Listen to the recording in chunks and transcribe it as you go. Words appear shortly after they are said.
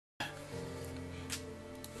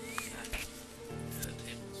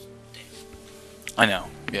I know.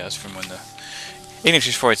 Yeah, it's from when the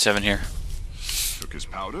Ignition's 487 here. Took his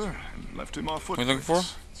powder and left him our What are you looking for?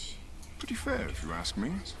 footprints. Pretty fair, if you ask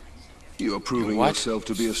me. You're proving What? yourself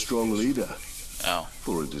to be a strong leader Oh,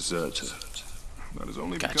 for a deserter. That is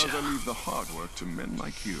only Gotcha. because I leave the hard work to men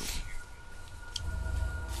like you.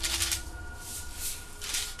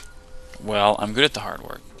 well, I'm good at the hard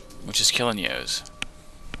work, which is killing yos.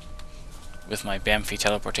 With my Bamfi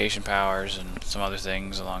teleportation powers and some other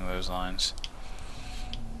things along those lines.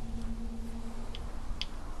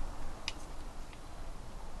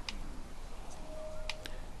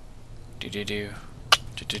 Do do do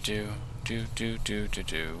do do do do do do do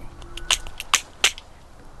do.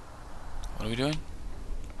 What are we doing?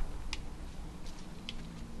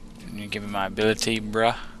 You give me my ability,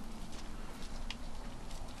 bruh.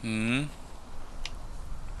 Hmm.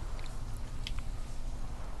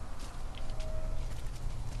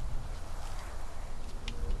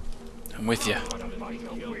 I'm with you.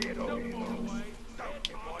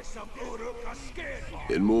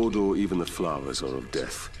 In Mordor, even the flowers are of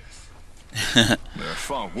death. There are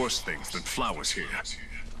far worse things than flowers here.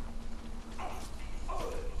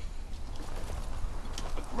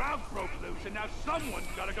 The ground broke loose and now someone's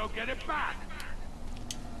gotta go get it back.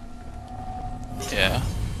 Yeah.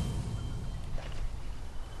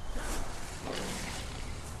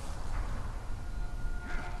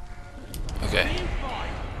 Okay.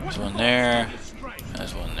 There's one there.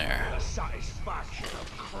 There's one there. The satisfaction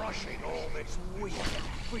of crushing all this weak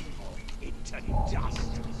and feeble into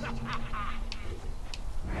dust.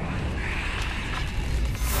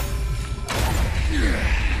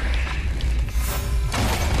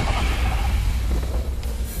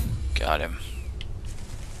 Got him.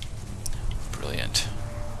 Brilliant.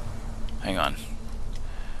 Hang on.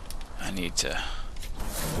 I need to...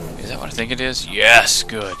 Is that what I think it is? Yes!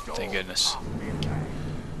 Good. Thank goodness.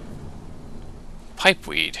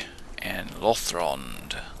 Pipeweed and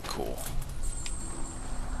Lothrond. Cool.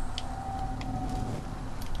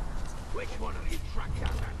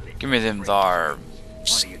 Give me them thar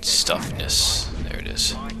stuffness. There it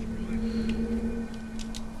is.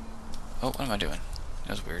 Oh, what am I doing? That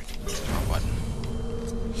was weird. Wrong button.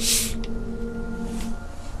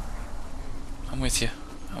 I'm with you.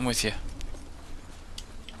 I'm with you.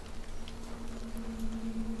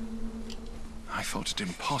 I thought it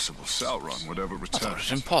impossible Sauron would ever I return. thought it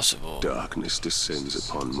was impossible. Darkness descends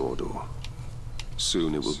upon Mordor.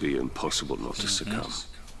 Soon it will be impossible not to succumb.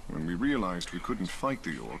 When we realized we couldn't fight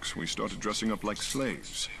the orcs, we started dressing up like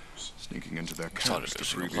slaves, sneaking into their I thought camps it to was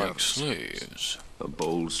free the like others. slaves. A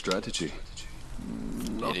bold strategy.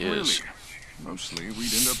 Not It is. really. Mostly,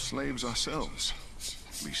 we'd end up slaves ourselves.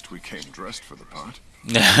 At least we came dressed for the part.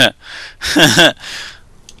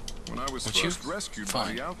 When I was Would first you? rescued Fine.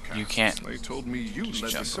 by the outcasts, You can't they told me you just led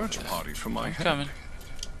the jump search over that. party for my I'm head. coming.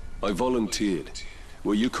 I volunteered.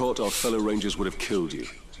 Were you caught, our fellow rangers would have killed you.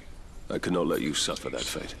 I could not let you suffer that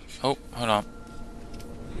fate. Oh, hold on.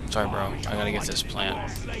 Sorry, bro. I gotta get this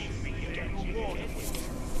plant.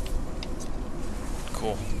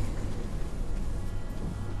 Cool.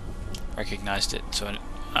 Recognized it, so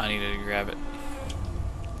I needed to grab it.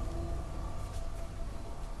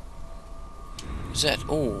 Is that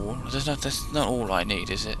all? That's not all I need,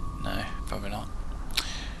 is it? No, probably not.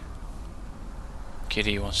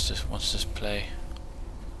 Kitty wants to play.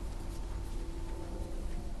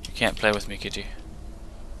 You can't play with me, Kitty.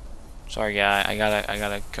 Sorry, guy. I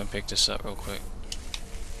gotta come pick this up real quick,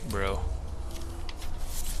 bro.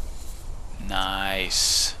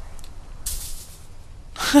 Nice.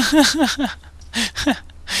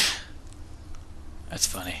 That's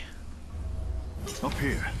funny. Up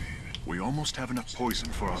here, we almost have enough poison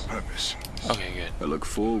for our purpose. Okay, good. I look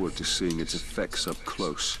forward to seeing its effects up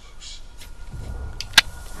close.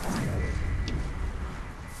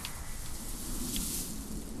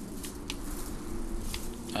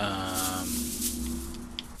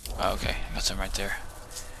 Okay, got some right there.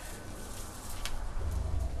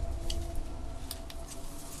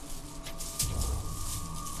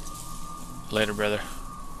 Later, brother.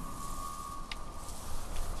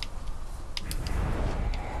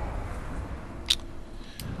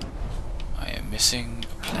 I am missing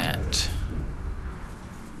a plant.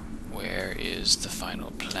 Where is the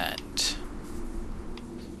final plant?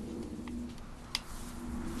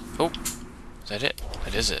 Oh, is that it?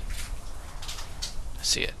 That is it. I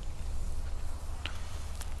see it.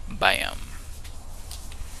 Bam.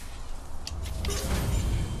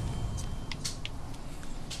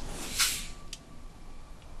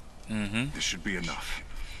 This should be enough.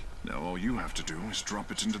 Now all you have to do is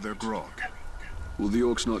drop it into their grog. Will the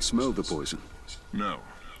orcs not smell the poison? No.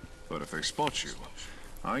 But if they spot you,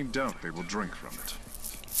 I doubt they will drink from it.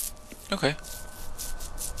 Okay.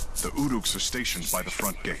 The Uruks are stationed by the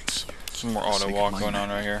front gates. Some more For the auto sake of walk my going on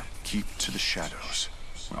men, right here. Keep to the shadows.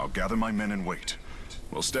 I'll gather my men and wait.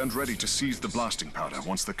 We'll stand ready to seize the blasting powder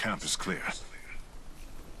once the camp is clear.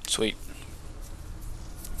 Sweet.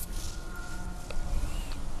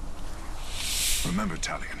 Remember,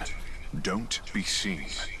 Talion, don't be seen.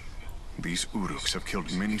 These Uruks have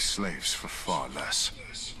killed many slaves for far less.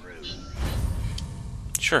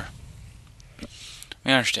 Sure.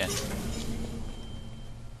 I understand.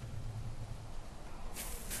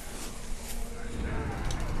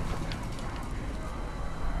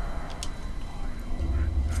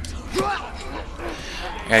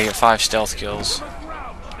 I gotta get 5 stealth kills.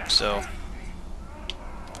 So,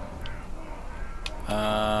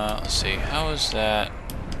 let's see. How is that?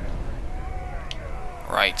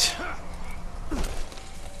 Right.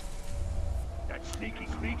 That sneaky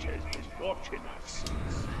creature is watching us.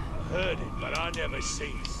 I heard it, but I never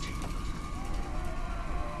seen it.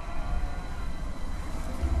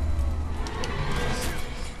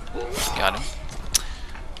 Got him.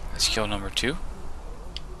 That's kill number 2.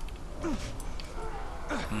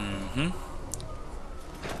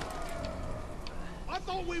 I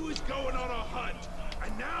thought we was going on a hunt,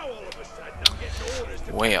 and now all of a sudden I'm getting orders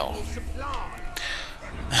to Well. bring supply.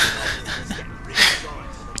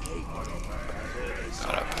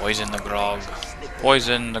 Gotta poison the Grog.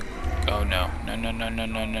 Poison the... Oh no. No, no, no, no,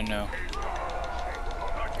 no, no, no.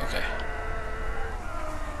 Okay.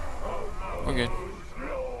 We're good.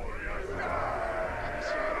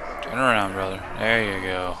 Turn around, brother. There you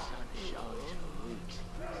go.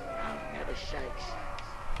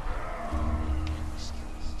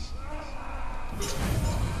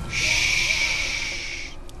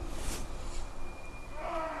 Shh.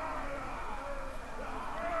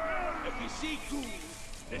 If you see ghouls,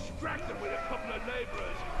 distract them with a couple of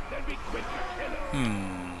laborers, then be quick to kill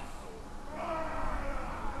them.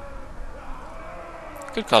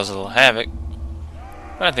 Could cause a little havoc.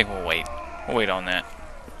 But I think we'll wait. We'll wait on that.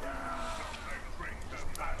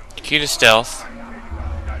 Key to stealth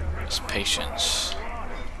is patience.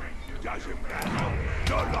 Doesn't matter.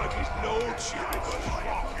 Not like his lordship was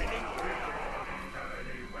fucking.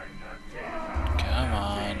 Come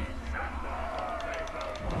on.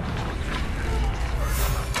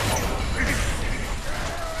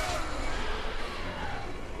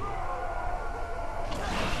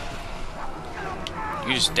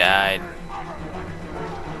 You just died.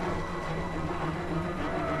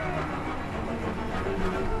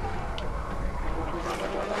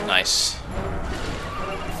 Nice.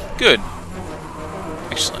 Good.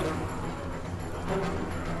 Excellent.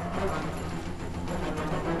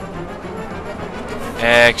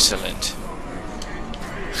 Excellent.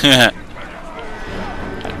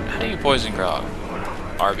 How do you poison Grog?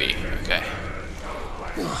 RB. Okay.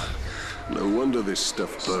 No wonder this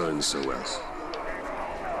stuff burns so well.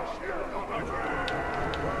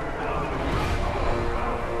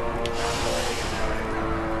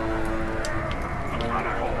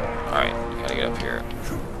 Alright, gotta get up here.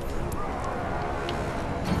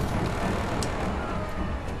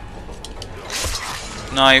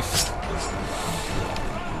 Knife.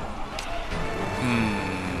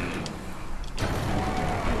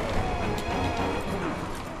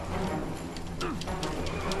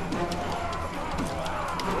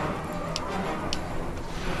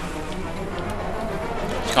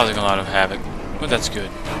 It's causing a lot of havoc, but that's good.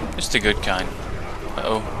 It's the good kind.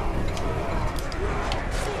 Uh-oh.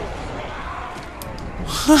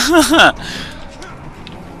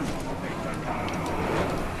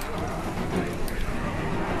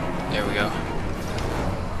 There we go.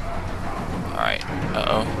 Alright.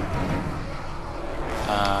 Uh-oh.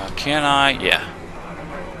 Can I? Yeah.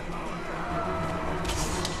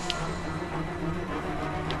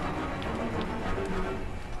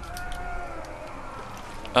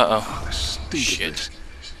 Uh-oh. The stink of Shit. this.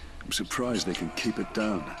 I'm surprised they can keep it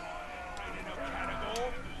down.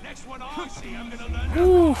 Next one I see, I'm gonna learn.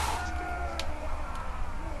 Woo.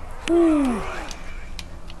 Woo.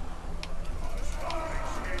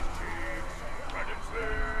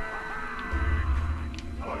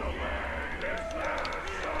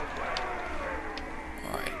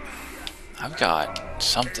 Alright. I've got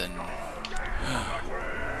something.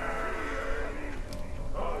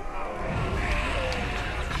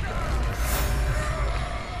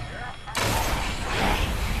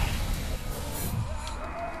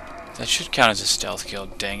 That should count as a stealth kill,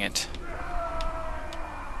 dang it. Sick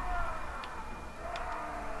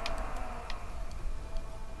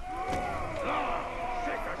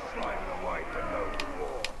of sliding away to no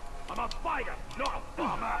war. I'm a fighter, not a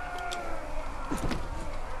farmer.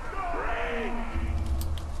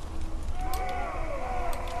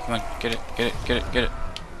 Come on, get it, get it, get it, get it.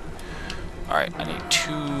 Alright, I need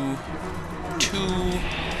two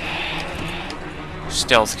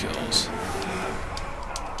stealth kills.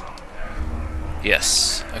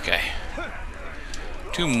 Yes, okay.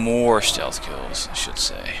 2 more stealth kills, I should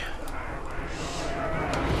say.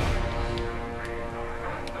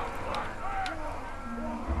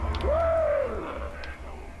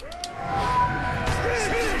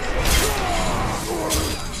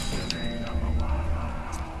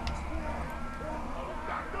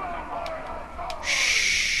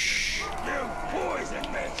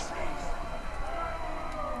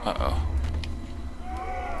 Uh-oh.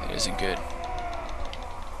 That isn't good.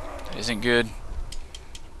 That isn't good.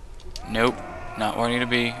 Nope. Not where I need to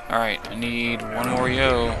be. Alright, I need one more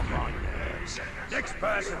yo. Next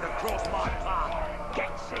person to cross my path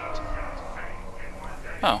gets it.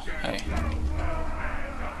 Oh, hey.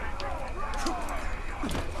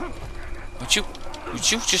 Would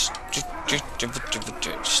you just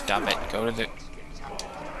stop it. Go to the...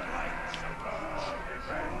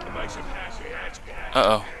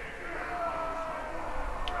 Uh-oh.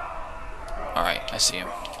 Alright, I see him.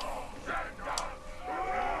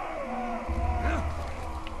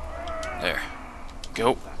 There.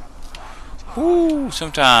 Go. Whoo!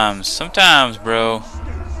 Sometimes, bro.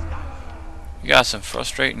 You got some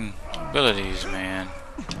frustrating abilities, man.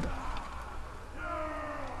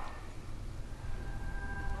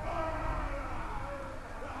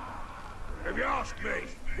 If you ask me,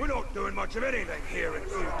 we're not doing much of anything here in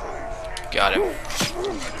Utu. Got him.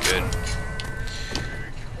 Good.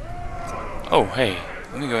 Oh, hey.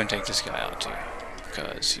 Let me go and take this guy out, too.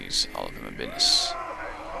 Because he's all up in my business.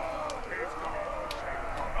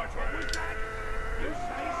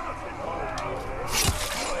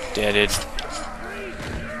 Deaded.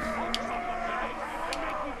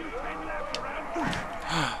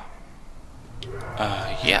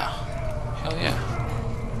 Yeah. Hell yeah.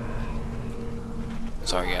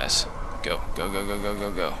 Sorry, guys. Go.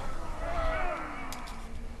 Go.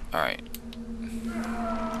 Alright.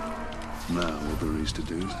 Now all there is to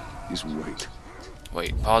do is wait.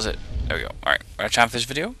 Wait, pause it. There we go. Alright, we're out of time for this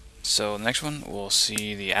video. So, the next one, we'll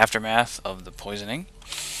see the aftermath of the poisoning.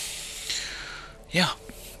 Yeah.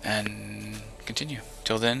 And continue.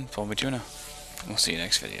 Till then, follow me tuna. We'll see you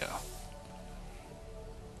next video.